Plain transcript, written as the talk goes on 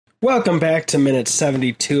Welcome back to minute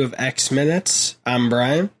 72 of X Minutes. I'm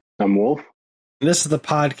Brian. I'm Wolf. And this is the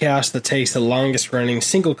podcast that takes the longest running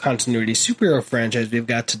single continuity superhero franchise we've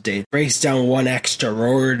got to date, breaks down one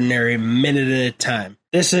extraordinary minute at a time.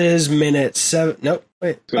 This is minute 7. Nope,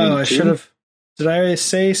 wait. 72? Oh, I should have. Did I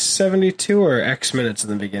say 72 or X Minutes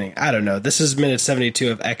in the beginning? I don't know. This is minute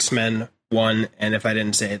 72 of X-Men 1, and if I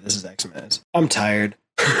didn't say it, this is X Minutes. I'm tired.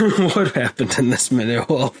 What happened in this minute,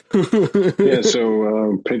 Wolf?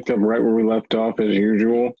 So picked up right where we left off as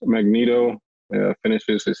usual. Magneto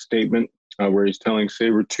finishes his statement where he's telling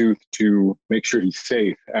Sabretooth to make sure he's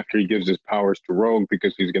safe after he gives his powers to Rogue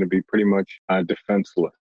because he's going to be pretty much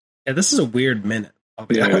defenseless. Yeah, this is a weird minute.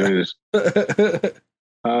 It is.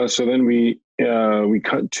 So then we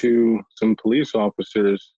cut to some police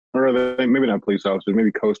officers, or maybe not police officers,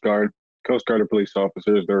 maybe Coast Guard or police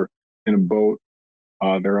officers. They're in a boat.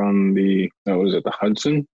 They're on the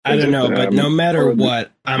Hudson? I don't know, but no matter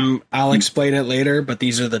what, I'll explain it later, but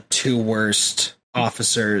these are the two worst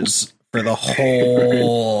officers for the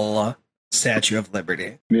whole Statue of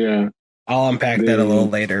Liberty. Yeah. I'll unpack that a little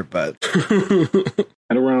later, but...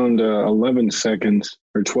 At around 11 seconds,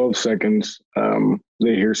 or 12 seconds,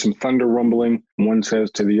 they hear some thunder rumbling. One says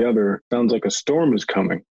to the other, sounds like a storm is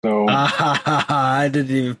coming. So I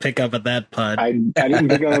didn't even pick up at that pun. I didn't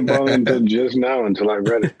pick up on it until just now, until I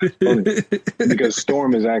read it. It's funny, because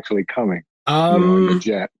storm is actually coming. In the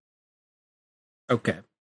jet. Okay.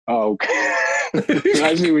 Oh, okay.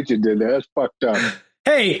 I see what you did there. That's fucked up.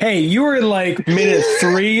 Hey, you were in like minute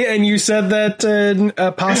 3 and you said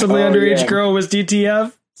that possibly underage girl was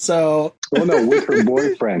DTF. So. Oh, no, with her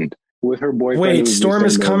boyfriend. Wait, Storm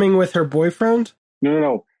is coming with her boyfriend?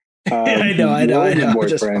 No. I know.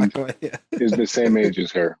 Boyfriend is the same age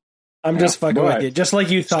as her. I'm just fucking with you. Just like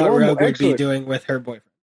you thought Rogue would be doing with her boyfriend.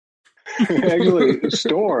 Actually,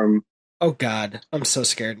 Storm. Oh, God. I'm so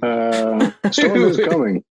scared. Storm is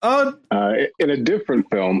coming. In a different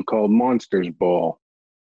film called Monsters Ball.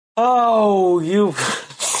 Oh, you.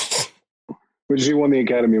 Which she won the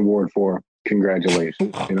Academy Award for.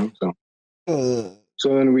 Congratulations.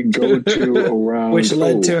 So then we go to around. Which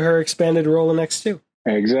led to her expanded role in X2.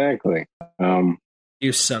 Exactly.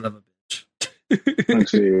 You son of a bitch.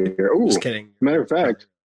 Let's see here. Ooh, just kidding. Matter of fact,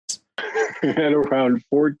 at around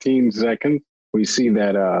 14 seconds, we see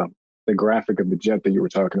that the graphic of the jet that you were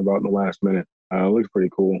talking about in the last minute. Looks pretty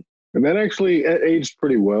cool. And that actually aged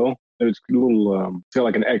pretty well. It's a little, it's got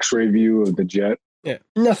like an X-ray view of the jet. Yeah,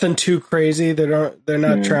 nothing too crazy. They're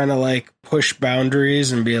not trying to like push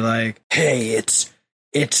boundaries and be like, hey, it's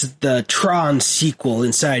the Tron sequel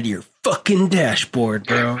inside your fucking dashboard,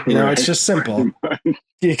 bro. It's just simple.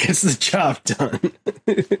 It gets the job done.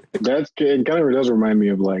 It kind of does remind me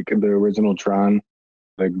of like the original Tron,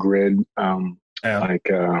 the grid,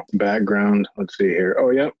 background. Let's see here. Oh,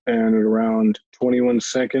 yep. And at around 21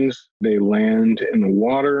 seconds, they land in the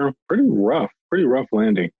water. Pretty rough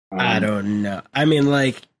landing. I don't know. I mean,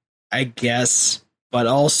 like, I guess, but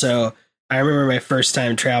also I remember my first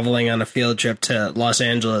time traveling on a field trip to Los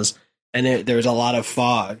Angeles, and there was a lot of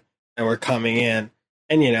fog, and we're coming in,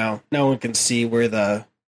 and no one can see where the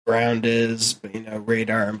ground is, but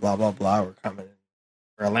radar and blah blah blah. We're coming in,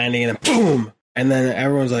 we're landing, and then boom, and then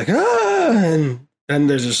everyone's like, ah, and then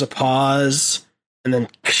there's just a pause, and then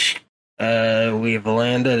we've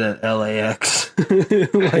landed at LAX.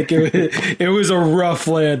 Like it was a rough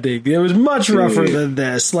landing. It was much rougher than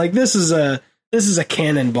this. Like this is a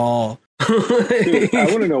cannonball. Dude, I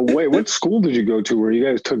want to know. Wait, what school did you go to where you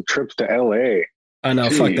guys took trips to LA? Oh no,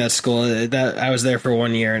 fuck that school. That I was there for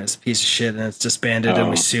 1 year and it's a piece of shit and it's disbanded and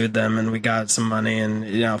we sued them and we got some money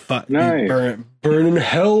and fuck, nice. burn in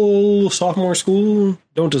hell. Sophomore school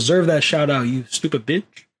don't deserve that shout out. You stupid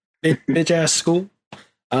bitch ass school.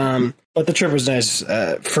 But the trip was nice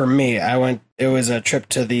for me. It was a trip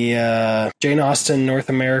to the Jane Austen North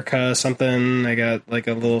America something. I got like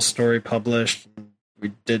a little story published.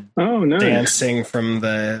 We did dancing from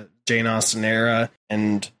the Jane Austen era,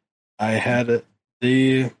 and I had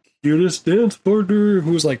the cutest dance partner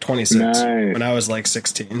who was like 26 when I was like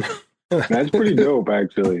 16. That's pretty dope,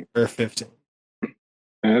 actually. Or 15.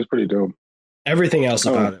 That's pretty dope. Everything else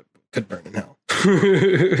about it could burn in hell.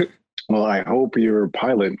 Well, I hope your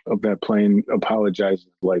pilot of that plane apologizes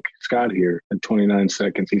like Scott here at 29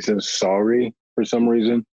 seconds. He says sorry for some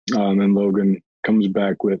reason. And Logan comes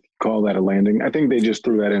back with, call that a landing. I think they just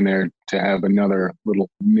threw that in there to have another little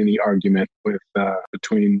mini argument with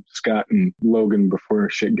between Scott and Logan before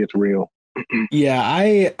shit gets real.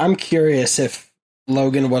 Yeah, I'm curious if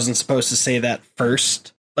Logan wasn't supposed to say that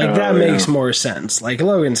first. Like, that makes more sense. Like,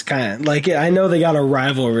 Logan's kind of, like, I know they got a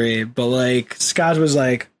rivalry, but, like, Scott was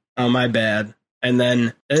like, oh, my bad. And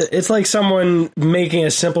then it's like someone making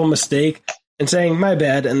a simple mistake and saying, my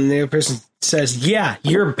bad. And the other person says, yeah,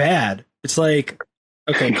 you're bad. It's like,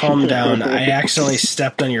 okay, calm down. I accidentally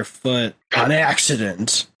stepped on your foot on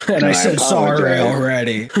accident. And I said sorry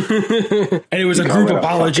already. And it was a group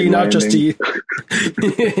apology, not just to you.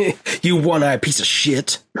 You one-eyed piece of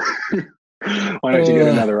shit. Why don't you get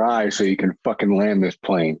another eye so you can fucking land this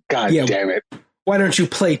plane? God damn it. Why don't you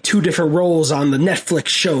play 2 different roles on the Netflix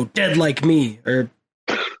show Dead Like Me? Or,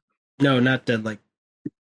 no, not Dead Like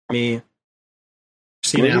Me.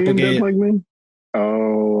 Seen Applegate? Dead Like Me?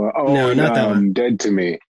 Oh, no, not that one. Dead to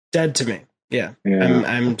Me. Dead to Me. Yeah.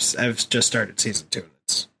 I've just started season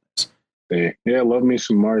 2. Yeah, love me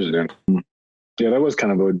some Marsden. Yeah, that was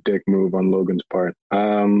kind of a dick move on Logan's part.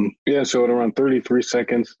 So at around 33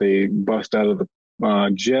 seconds, they bust out of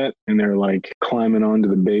the jet and they're like climbing onto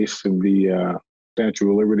the base of the Statue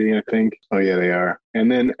of Liberty, I think. Oh, yeah, they are.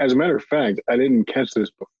 And then, as a matter of fact, I didn't catch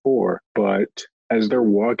this before, but as they're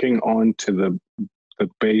walking onto the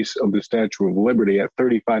base of the Statue of Liberty at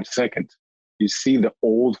 35 seconds, you see the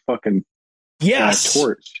old fucking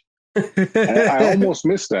torch. I almost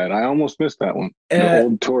missed that. I almost missed that one. The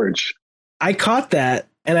old torch. I caught that,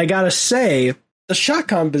 and I gotta say, the shot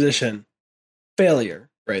composition, failure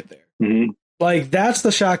right there. Mm-hmm. Like, that's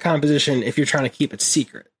the shot composition if you're trying to keep it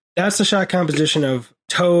secret. That's the shot composition of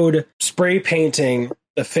Toad spray painting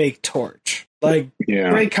the fake torch. Like,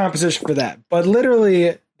 great composition for that. But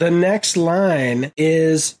literally, the next line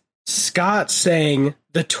is Scott saying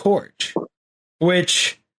the torch,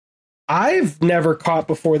 which I've never caught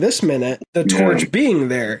before this minute, the torch being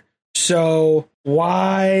there. So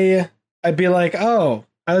why... I'd be like, oh,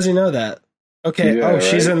 how does he know that? Okay,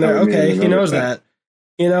 she's in there. Okay, he knows that.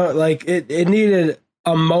 You know, like, it needed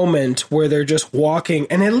a moment where they're just walking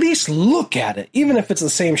and at least look at it. Even if it's the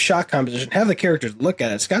same shot composition, have the characters look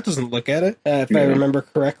at it. Scott doesn't look at it, if I remember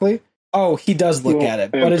correctly. Oh, he does look at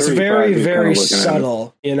it, but it's very, very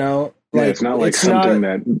subtle, you know? Like, it's not like something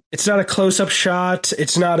that... It's not a close-up shot.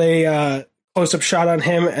 It's not a close-up shot on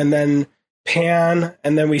him and then pan,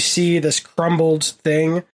 and then we see this crumbled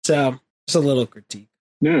thing. So... a little critique.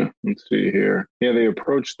 Yeah, let's see here. Yeah, they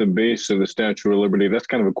approach the base of the Statue of Liberty. That's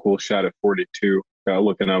kind of a cool shot at 42.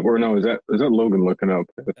 Looking up, or no, is that Logan looking up?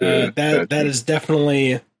 That is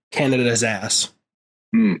definitely Canada's ass,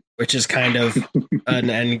 which is kind of an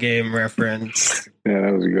Endgame reference. Yeah,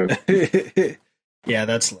 that was good. Yeah,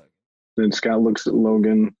 that's Logan. Then Scott looks at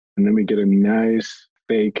Logan, and then we get a nice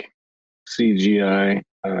fake CGI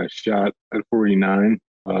shot at 49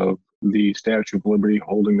 of the Statue of Liberty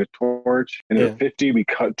holding the torch. And at 50, we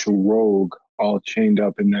cut to Rogue all chained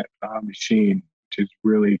up in that machine, which is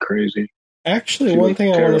really crazy. Actually, one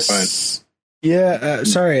thing I want to...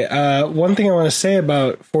 one thing I want to say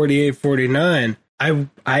about 4849,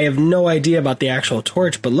 I have no idea about the actual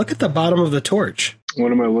torch, but look at the bottom of the torch.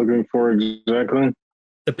 What am I looking for exactly?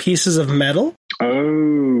 The pieces of metal.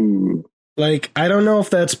 Oh. Like, I don't know if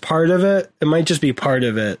that's part of it. It might just be part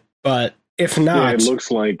of it, but... If not, it looks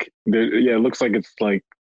like it's like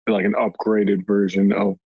an upgraded version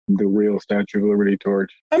of the real Statue of Liberty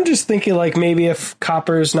torch. I'm just thinking, like, maybe if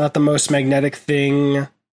copper's not the most magnetic thing,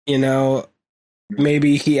 you know,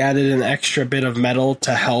 maybe he added an extra bit of metal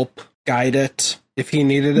to help guide it if he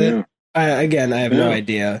needed it. I have no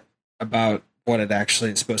idea about what it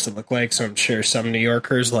actually is supposed to look like, so I'm sure some New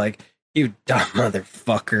Yorkers like, you dumb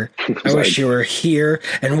motherfucker. I wish you were here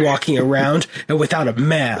and walking around and without a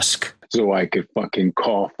mask. So I could fucking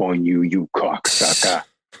cough on you, you cocksucker.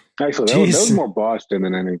 Actually, that was more Boston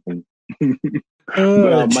than anything.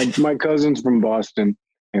 But, my cousin's from Boston,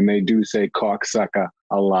 and they do say cocksucker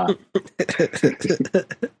a lot.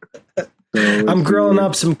 So I'm grilling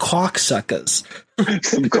up some cocksuckers.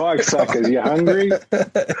 Some cocksuckers. You hungry?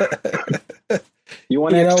 You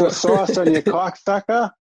want extra sauce on your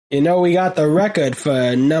cocksucker? You know, we got the record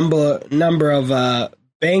for number of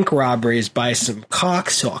bank robberies by some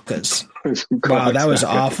cocksuckers. Wow, that was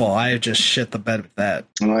awful. I just shit the bed with that.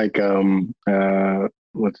 Like,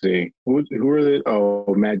 let's see. Who are they?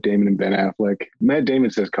 Oh, Matt Damon and Ben Affleck. Matt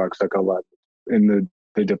Damon says cocksucker a lot in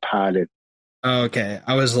The Departed. Okay.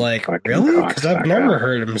 I was like, really? Because I've never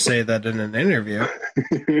heard him say that in an interview.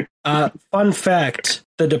 Fun fact,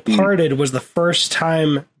 The Departed was the first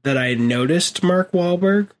time that I noticed Mark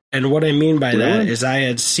Wahlberg. And what I mean by that is I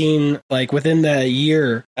had seen, like, within the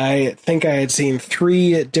year, I think I had seen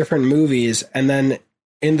 3 different movies. And then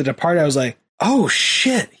in The Departed, I was like, oh,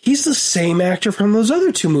 shit, he's the same actor from those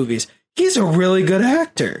other 2 movies. He's a really good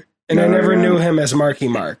actor. And I never knew him as Marky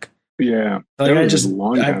Mark. Yeah. Like, that was a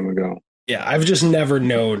long time ago. Yeah, I've just never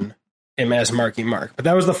known him as Marky Mark. But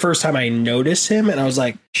that was the first time I noticed him. And I was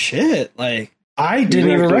like, shit, like, I didn't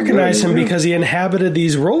even actually recognize good, him yeah. because he inhabited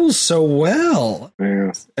these roles so well.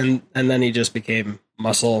 Yeah. And then he just became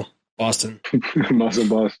Muscle Boston. Muscle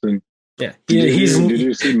Boston. Yeah. Did He's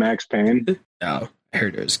you see Max Payne? No, I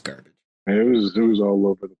heard it was garbage. It was all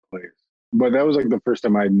over the place. But that was like the first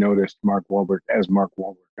time I noticed Mark Wahlberg as Mark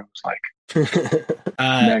Wahlberg. I was like,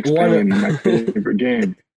 Max Payne, my favorite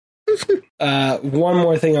game. One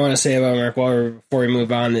more thing I want to say about Mark Wahlberg before we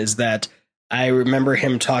move on is that I remember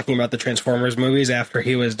him talking about the Transformers movies after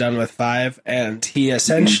he was done with 5, and he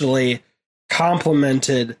essentially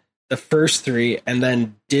complimented the first 3 and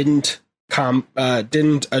then didn't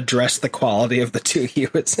address the quality of the 2 he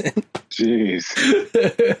was in.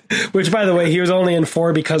 Jeez. Which, by the way, he was only in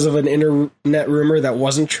 4 because of an internet rumor that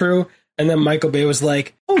wasn't true, and then Michael Bay was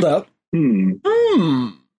like, hold up.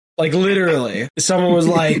 Like, literally. Someone was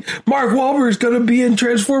like, Mark Wahlberg's going to be in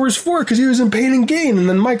Transformers 4 because he was in Pain and Gain. And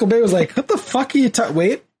then Michael Bay was like, what the fuck are you talking?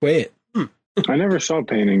 Wait. I never saw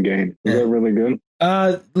Pain and Gain. Is that really good?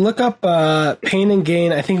 Look up Pain and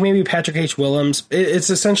Gain. I think maybe Patrick H. Willems.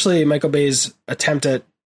 It's essentially Michael Bay's attempt at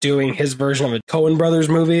doing his version of a Coen Brothers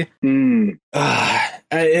movie. I'm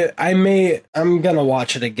going to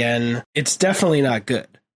watch it again. It's definitely not good.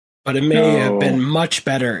 But it may have been much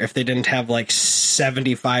better if they didn't have like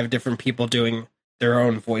 75 different people doing their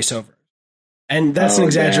own voiceover. And that's an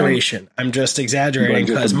exaggeration. Damn. I'm just exaggerating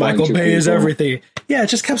because Michael Bay is everything. Yeah, it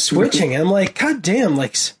just kept switching. And I'm like, God damn,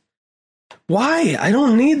 like, why? I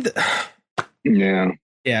don't need... Yeah.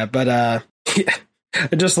 Yeah, but I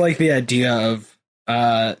just like the idea of...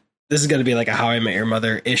 this is going to be like a How I Met Your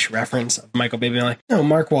Mother-ish reference of Michael Bay being like, no,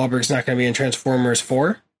 Mark Wahlberg's not going to be in Transformers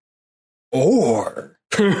 4. Or...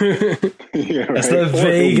 Yeah, that's right. the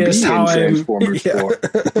vaguest How I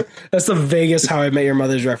That's the vaguest How I Met Your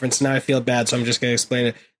Mother's reference. Now I feel bad, so I'm just going to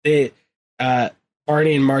explain it.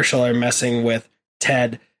 Barney and Marshall are messing with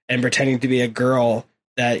Ted and pretending to be a girl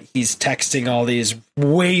that he's texting all these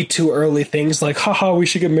way too early things like, haha, we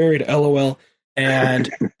should get married, LOL. And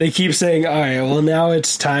they keep saying, all right, well, now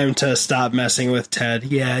it's time to stop messing with Ted.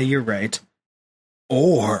 Yeah, you're right.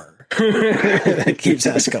 Or it keeps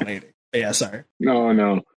escalating. Yeah, sorry.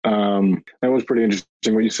 No. That was pretty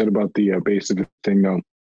interesting what you said about the base of the thing, though.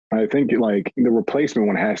 I think like the replacement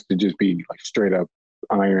one has to just be like straight up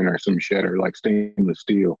iron or some shit or like stainless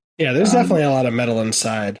steel. Yeah, there's definitely a lot of metal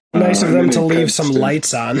inside. Nice of them to leave some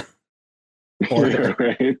lights on.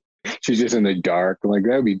 Right? She's just in the dark. Like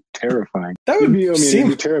that would be terrifying. That would it'd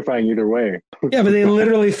be terrifying either way. Yeah, but they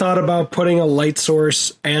literally thought about putting a light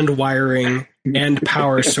source and wiring and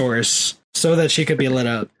power source so that she could be lit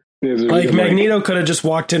up. Like Magneto could have just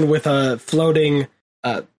walked in with a floating,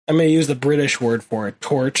 I'm going to use the British word for it,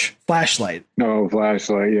 flashlight. No,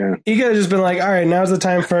 flashlight, yeah. He could have just been like, all right, now's the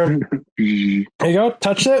time for, there you go,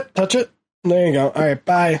 touch it. There you go. All right,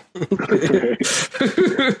 bye.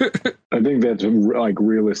 I think that's like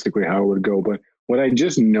realistically how it would go. But what I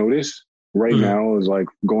just noticed right now is like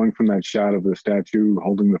going from that shot of the statue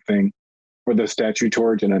holding the thing, or the statue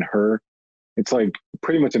torch, and then her. It's like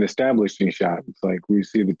pretty much an establishing shot. It's like we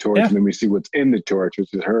see the torch and then we see what's in the torch,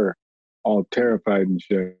 which is her, all terrified and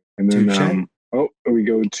shit. And then we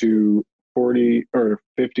go to 40 or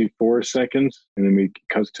 54 seconds, and then we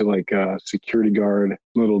cuts to like a security guard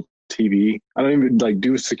little TV. I don't even like,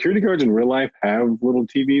 do security guards in real life have little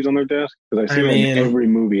TVs on their desk? Because I see them in every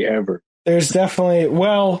movie ever. There's definitely,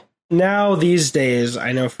 well, now these days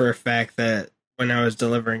I know for a fact that when I was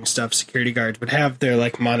delivering stuff, security guards would have their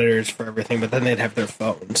like monitors for everything, but then they'd have their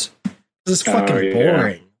phones. This is fucking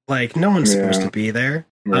boring. Like, no one's supposed to be there.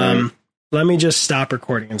 Right. Let me just stop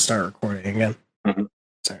recording and start recording again.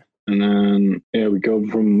 Sorry. And then we go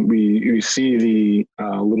from we see the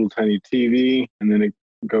little tiny TV, and then it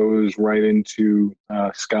goes right into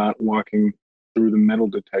Scott walking through the metal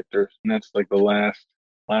detectors, and that's like the last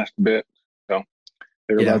bit. So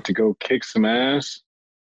they're about to go kick some ass.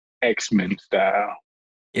 X-Men style.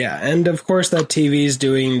 Yeah, and of course that TV's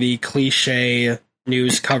doing the cliche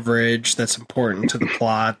news coverage that's important to the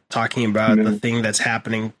plot, talking about the thing that's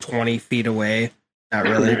happening 20 feet away. Not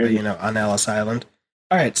really, but on Ellis Island.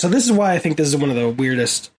 All right, so this is why I think this is one of the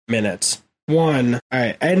weirdest minutes. One, all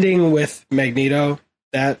right, ending with Magneto,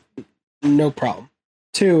 that, no problem.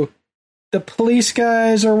 Two, the police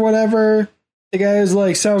guys or whatever, the guy is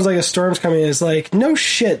like, sounds like a storm's coming, is like, no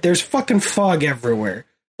shit, there's fucking fog everywhere.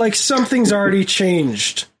 Like, something's already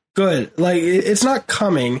changed. Good. Like, it's not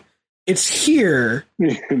coming. It's here.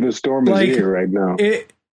 The storm is here right now.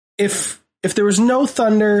 If there was no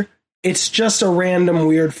thunder, it's just a random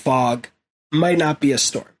weird fog. Might not be a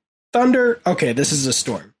storm. Thunder, okay, this is a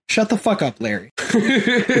storm. Shut the fuck up, Larry.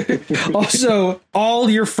 Also, all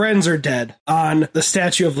your friends are dead on the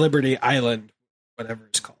Statue of Liberty Island whatever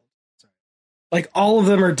it's called. Like, all of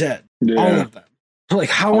them are dead. Yeah. All of them. Like,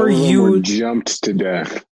 how All are of them you were jumped to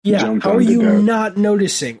death? Yeah, Jumped how are on to you death. not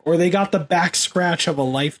noticing? Or they got the back scratch of a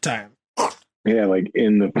lifetime. Yeah, like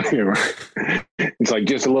in the it's like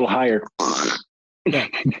just a little higher. Yeah.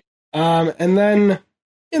 And then,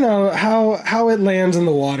 you know, how it lands in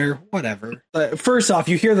the water, whatever. First off,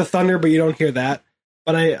 you hear the thunder, but you don't hear that.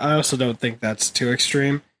 But I also don't think that's too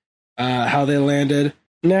extreme. How they landed.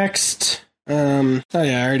 Next, I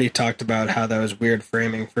already talked about how that was weird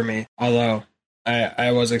framing for me. Although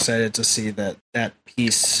I was excited to see that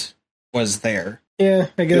piece was there. Yeah,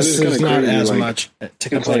 I guess there's not crazy, as like, much to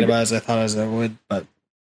complain about as I thought as I would, but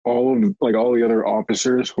all the other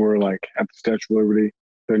officers who are like at the Statue of Liberty,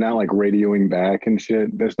 they're not like radioing back and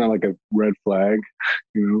shit. That's not like a red flag,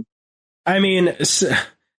 you know? I mean,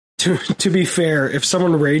 to be fair, if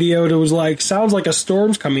someone radioed, it was like, sounds like a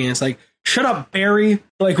storm's coming in. It's like, shut up, Barry.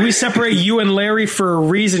 Like, we separate you and Larry for a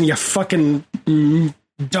reason, you fucking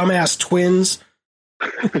dumbass twins.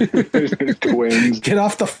 Twins. Get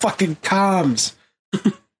off the fucking comms.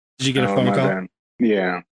 Did you get a phone call? Bad.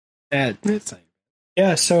 Yeah.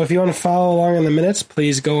 Yeah, so if you want to follow along in the minutes,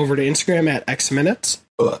 please go over to Instagram at xminutes.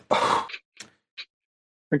 I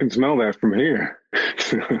can smell that from here.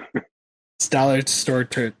 It's dollar store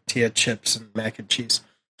tortilla chips and mac and cheese.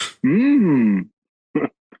 Mmm.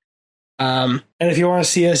 And if you want to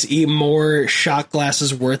see us eat more shot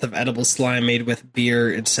glasses worth of edible slime made with beer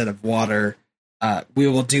instead of water, we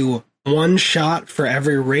will do one shot for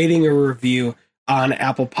every rating or review on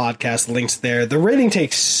Apple Podcast. Links there. The rating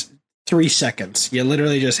takes 3 seconds. You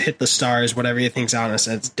literally just hit the stars, whatever you think's honest,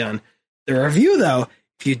 and it's done. The review, though,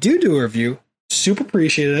 if you do a review, super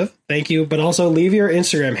appreciative. Thank you. But also leave your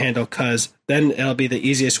Instagram handle, because then it'll be the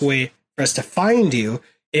easiest way for us to find you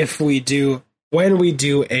when we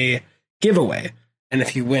do a giveaway. And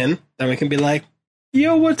if you win, then we can be like,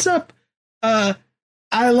 yo, what's up? I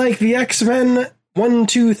like the X-Men 1,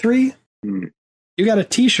 2, 3. You got a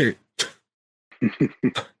t-shirt.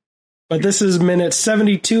 But this is minute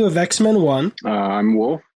 72 of X-Men 1. I'm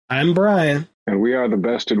Wolf. I'm Brian. And we are the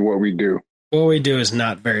best at what we do. What we do is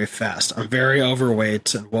not very fast. I'm very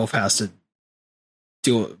overweight, and Wolf has to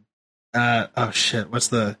do... oh, shit. What's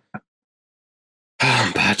the...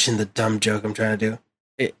 I'm botching the dumb joke I'm trying to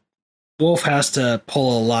do. Wolf has to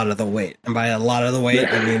pull a lot of the weight. And by a lot of the weight,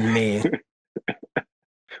 I mean me.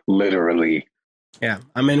 Literally. Yeah.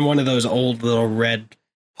 I'm in one of those old little red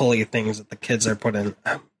pulley things that the kids are putting...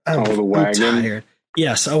 the wagon? I'm tired.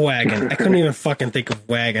 Yes, a wagon. I couldn't even fucking think of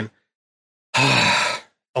wagon.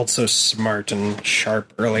 Felt so smart and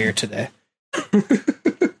sharp earlier today.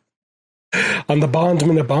 On the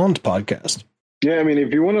Bondman a Bond podcast. Yeah, I mean,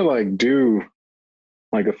 if you want to like do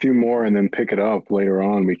like a few more and then pick it up later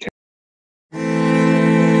on, we can.